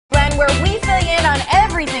where we fill you in on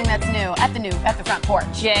everything that's new at the Front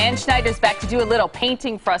Porch. Yeah, and Schneider's back to do a little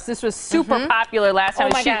painting for us. This was super popular last time.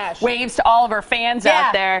 Oh my She gosh. waves to all of her fans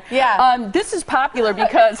out there. Yeah. This is popular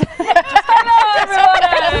because Just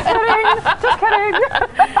kidding.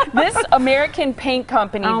 this American paint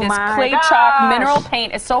company, Oh this my clay gosh. chalk mineral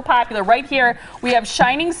paint is so popular. Right here, we have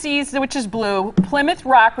Shining Seas, which is blue, Plymouth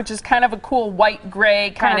Rock, which is kind of a cool white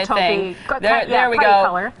gray kind of thing. There we go.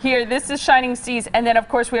 Color. Here, this is Shining Seas, and then of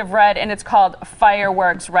course we have red, and it's called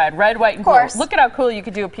Fireworks Red. Red, white, and blue. Look at how cool you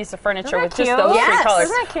could do a piece of furniture with just those three colors.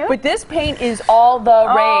 Isn't that cute? But this paint is all the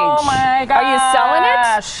rage. Oh my gosh. Are you selling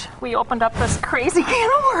it? We opened up this crazy can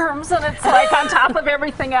of worms, and it's like on top of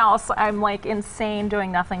everything else. I'm like insane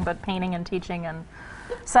doing nothing but painting and teaching and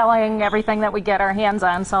selling everything that we get our hands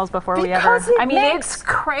on sells before we ever. I mean, it's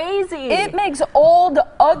crazy. It makes old,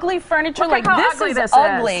 ugly furniture Look like at how this ugly is this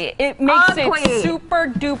ugly. is. It makes Ugly. it super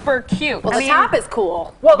duper cute. Well, the top is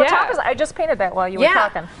cool. Well, the Yeah. top is. I just painted that while you were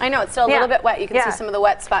talking. I know, it's still a little bit wet. You can see some of the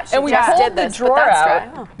wet spots. She And we just pulled did the this, drawer but that's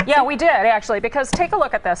out. dry. Yeah, we did actually, because take a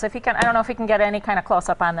look at this. If you can, I don't know if you can get any kind of close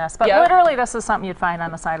up on this, but Yeah. literally this is something you'd find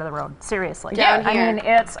on the side of the road. Seriously. Down I here. mean,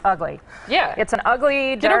 it's ugly. Yeah. It's an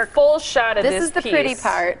ugly, Get a dark, full shot of this This is the piece. pretty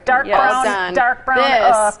part. dark Well brown, done. dark brown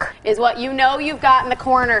This oak. is what you know you've got in the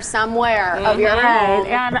corner somewhere of your Right, home.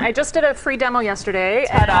 and I just did a free demo yesterday,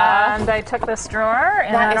 Ta-da. and I took this drawer,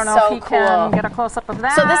 and That I don't is know so if you cool. can get a close up of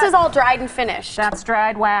that. So this is all dried and finished. That's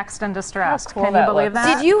dried, waxed, and distressed. cool Can you that believe looks.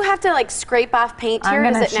 that? Did you have to like scrape off paint here? I'm Or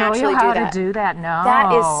going does to it show naturally you how do that? to do that. No,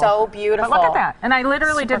 That is so beautiful. But look at that, and I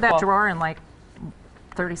literally Super did that cool. drawer in like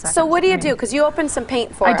 30 seconds. So what do you I mean, do? Because you opened some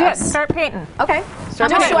paint for I did. us. Start painting. Okay.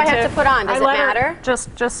 Start How much do I painting, have Tiff. to put on? Does it let her- matter?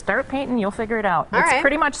 Just start painting. You'll figure it out. All It's right.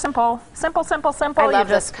 pretty much simple. Simple. I love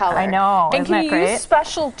You this just, color. I know. And Isn't can that you great? use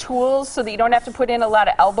special tools so that you don't have to put in a lot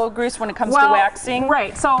of elbow grease when it comes to waxing?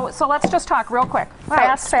 Right. So let's just talk real quick.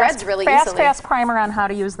 it spreads really easily. Fast primer on how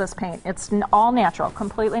to use this paint. It's all natural,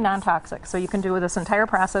 completely non-toxic. So you can do this entire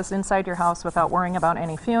process inside your house without worrying about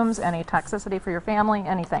any fumes, any toxicity for your family,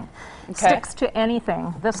 anything. Okay. Sticks to anything.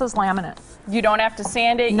 This is laminate. You don't have to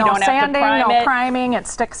sand it. No you don't sanding, have to prime no it. priming. It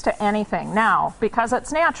sticks to anything. Now, because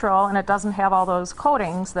it's natural and it doesn't have all those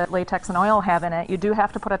coatings that latex and oil have in it, you do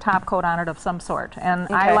have to put a top coat on it of some sort. And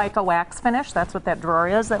I Okay. like a wax finish. That's what that drawer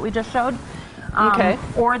is that we just showed. Okay.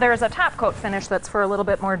 Or there's a top coat finish that's for a little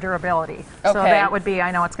bit more durability. So Okay. that would be, I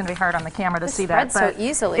know it's going to be hard on the camera to see that. spreads so but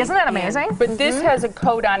easily. Isn't that And- amazing? But this has a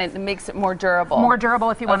coat on it that makes it more durable. More durable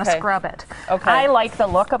if you want to Okay. scrub it. Okay. I like the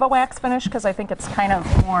look of a wax finish because I think it's kind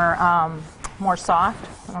of more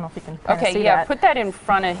soft. I don't know if you can kind of Okay, see yeah, that. put that in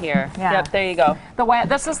front of here. Yeah. Yep, there you go.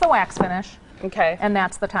 This is the wax finish. Okay. And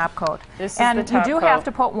that's the top coat. This is and the top you do coat. have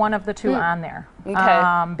to put one of the two on there.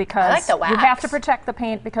 Okay. Because I like the you have wax. to protect the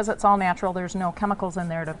paint because it's all natural. There's no chemicals in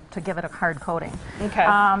there to give it a hard coating. Okay.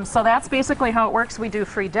 So that's basically how it works. We do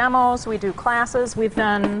free demos. We do classes. We've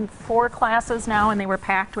done 4 classes now, and they were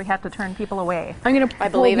packed. We had to turn people away. I'm going to I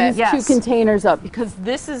believe pull it. these Yes. 2 containers up because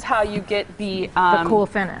this is how you get the cool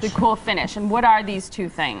finish. The cool finish. And what are these 2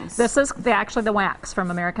 things? This is actually the wax from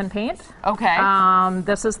American Paint. Okay.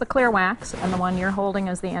 This is the clear wax, and the one you're holding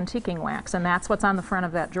is the antiquing wax, and that's what's on the front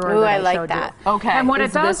of that drawer Ooh, that I I like showed that. you. Okay, And what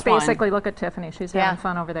is it does this one. basically, look at Tiffany, she's having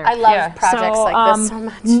fun over there. I love Yeah. projects like this so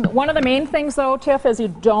much. One of the main things though, Tiff, is you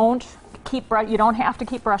don't have to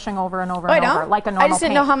keep brushing over and over Oh, and I over don't? like a normal I just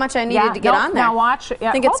didn't know paint. how much I needed to get on there. Now watch.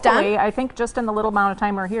 Yeah, Think it's hopefully, done? I think just in the little amount of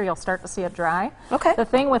time we're here, you'll start to see it dry. Okay. The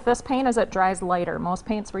thing with this paint is it dries lighter. Most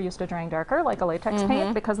paints were used to drying darker, like a latex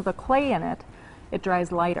paint, because of the clay in it. It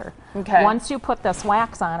dries lighter. Okay. Once you put this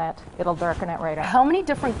wax on it, it'll darken it right out. How many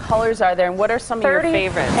different colors are there, and what are some of your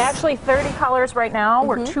favorites? Actually 30 colors right now,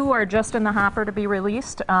 where 2 are just in the hopper to be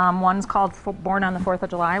released. One's called Born on the 4th of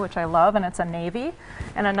July, which I love, and it's a navy.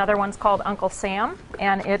 And another one's called Uncle Sam,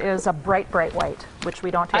 and it is a bright, bright white, which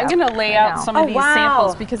we don't have I'm going to lay right out now. some of these wow.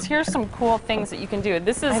 samples because here's some cool things that you can do.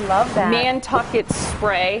 This is love that. Nantucket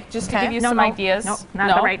spray, just to give you some ideas. No,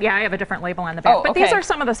 not the right. Yeah, I have a different label on the back. Oh, but these okay. are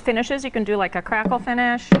some of the finishes. You can do like a crackle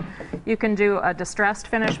finish. You can do a distressed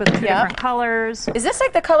finish with 2 different colors. Is this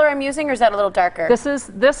like the color I'm using, or is that a little darker? This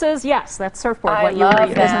is yes, that's surfboard. I what you love were,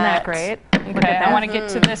 isn't that. that great? Look Okay, at I that. want to get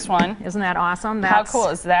to this one. Isn't that awesome? How cool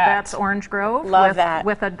is that? That's Orange Grove. Love with, that.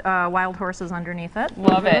 With wild horses underneath it.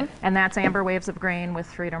 Love it. And that's Amber Waves of Grain with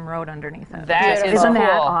Freedom Road underneath it. That is Isn't cool.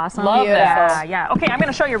 that awesome? Love that. Yeah. Okay, I'm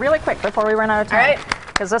going to show you really quick before we run out of time. All right.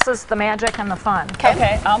 Because this is the magic and the fun.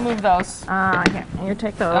 Okay, I'll move those. Here, you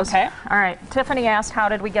take those. Okay. All right. Tiffany asked, how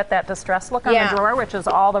did we get that distress look on Yeah. the drawer, which is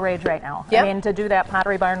all the rage right now. Yep. I mean, to do that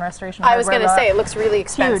Pottery Barn restoration. I was going to hardware say, look, it looks really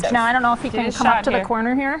expensive. huge. Now, I don't know if you Do can a come up shot to the here.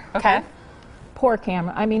 corner here. Okay. Poor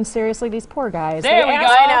camera. I mean, seriously, these poor guys. There we go.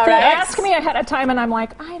 I know, They right? ask me ahead of time, and I'm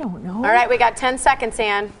like, I don't know. All right, we got 10 seconds,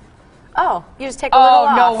 Ann. Oh, you just take a little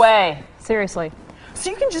off. Oh, no way. Seriously. So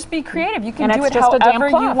you can just be creative. You can And do it's it just a damp however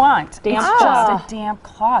you cloth. want. Damp It's cloth. just a damp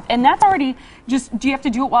cloth. And that's already just, do you have to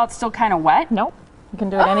do it while it's still kind of wet? Nope. You can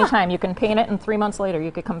do it anytime. You can paint it, and 3 months later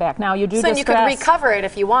you could come back. Now you do So then distress. you could recover it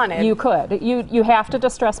if you wanted. You could. You have to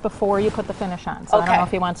distress before you put the finish on. So I don't know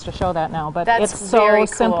if he wants to show that now, but That's it's very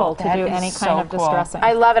so cool. simple to That do is any so kind of cool. distressing.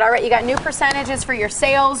 I love it. All right, you got new percentages for your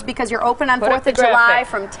sales because you're open on Put up 4th the of July graphic.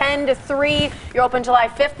 from 10 to 3. You're open July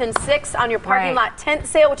 5th and 6th on your parking Right. lot tent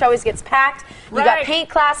sale, which always gets packed. You got Right. paint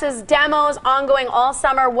classes, demos, ongoing all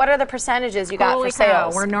summer. What are the percentages you got Holy for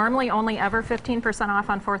sales? cow. We're normally only ever 15% off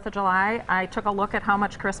on 4th of July. I took a look at how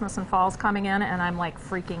much Christmas and fall's coming in, and I'm like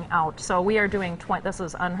freaking out. So we are doing, this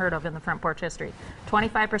is unheard of in the Front Porch history,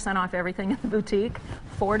 25% off everything in the boutique,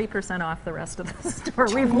 40% off the rest of the store.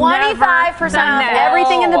 We've 25% never off done that.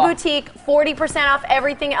 everything in the Oh. boutique, 40% off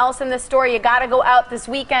everything else in the store. You got to go out this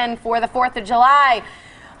weekend for the 4th of July.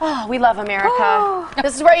 Oh, we love America.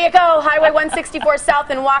 This is where you go. Highway 164 South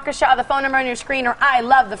in Waukesha. The phone number on your screen or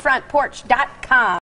ilovethefrontporch.com.